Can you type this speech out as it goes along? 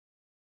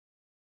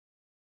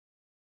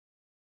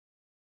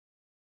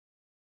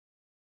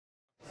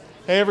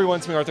Hey everyone,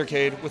 it's me, Arthur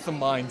Kade, with the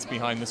minds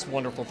behind this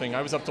wonderful thing.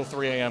 I was up till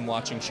 3 a.m.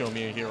 watching Show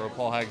Me a Hero,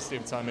 Paul Haggis,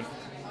 David Simon.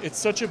 It's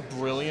such a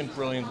brilliant,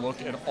 brilliant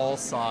look at all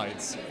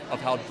sides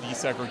of how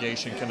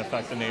desegregation can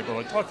affect the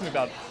neighborhood. Talking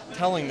about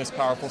telling this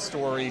powerful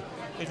story,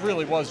 it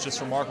really was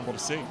just remarkable to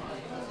see.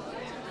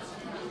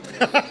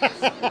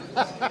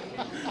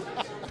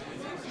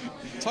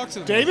 Talk to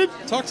them. David?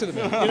 Talk to them.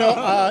 You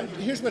know,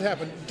 here's what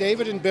happened.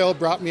 David and Bill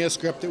brought me a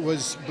script that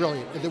was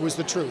brilliant. It was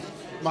the truth.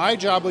 My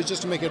job was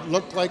just to make it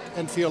look like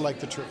and feel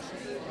like the truth.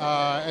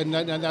 And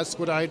that's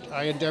what I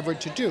endeavored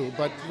to do.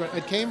 But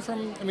it came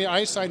from, I mean,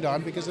 I signed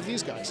on because of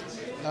these guys.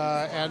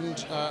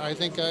 I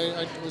think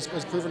I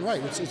was proven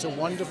right. It's a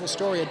wonderful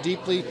story, a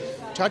deeply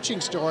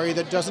touching story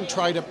that doesn't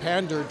try to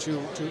pander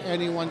to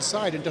any one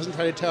side. It doesn't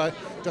try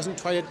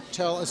to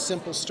tell a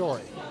simple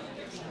story.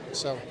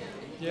 So.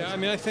 Yeah, I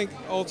mean, I think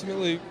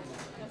ultimately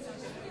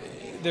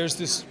there's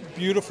this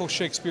beautiful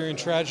Shakespearean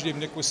tragedy of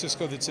Nick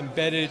Wasisco that's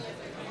embedded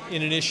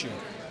in an issue.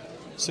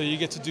 So you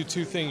get to do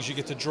two things. You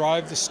get to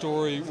drive the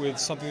story with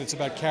something that's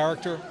about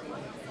character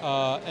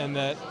and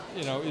that,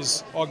 you know,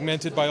 is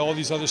augmented by all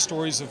these other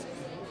stories of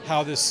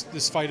how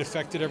this fight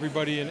affected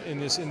everybody in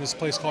this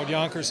place called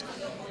Yonkers.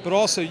 But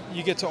also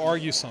you get to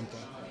argue something.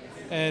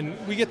 And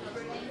we get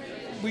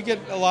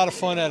a lot of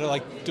fun out of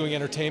like doing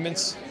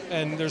entertainments,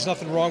 and there's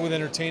nothing wrong with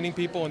entertaining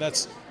people, and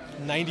that's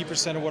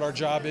 90% of what our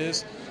job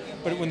is.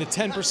 But when the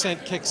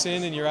 10% kicks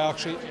in and you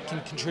actually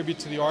can contribute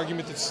to the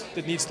argument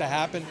that needs to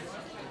happen,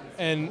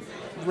 and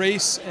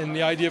race and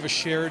the idea of a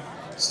shared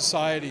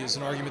society is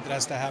an argument that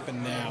has to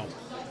happen now.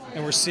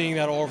 And we're seeing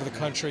that all over the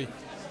country.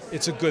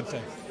 It's a good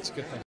thing. It's a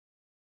good thing.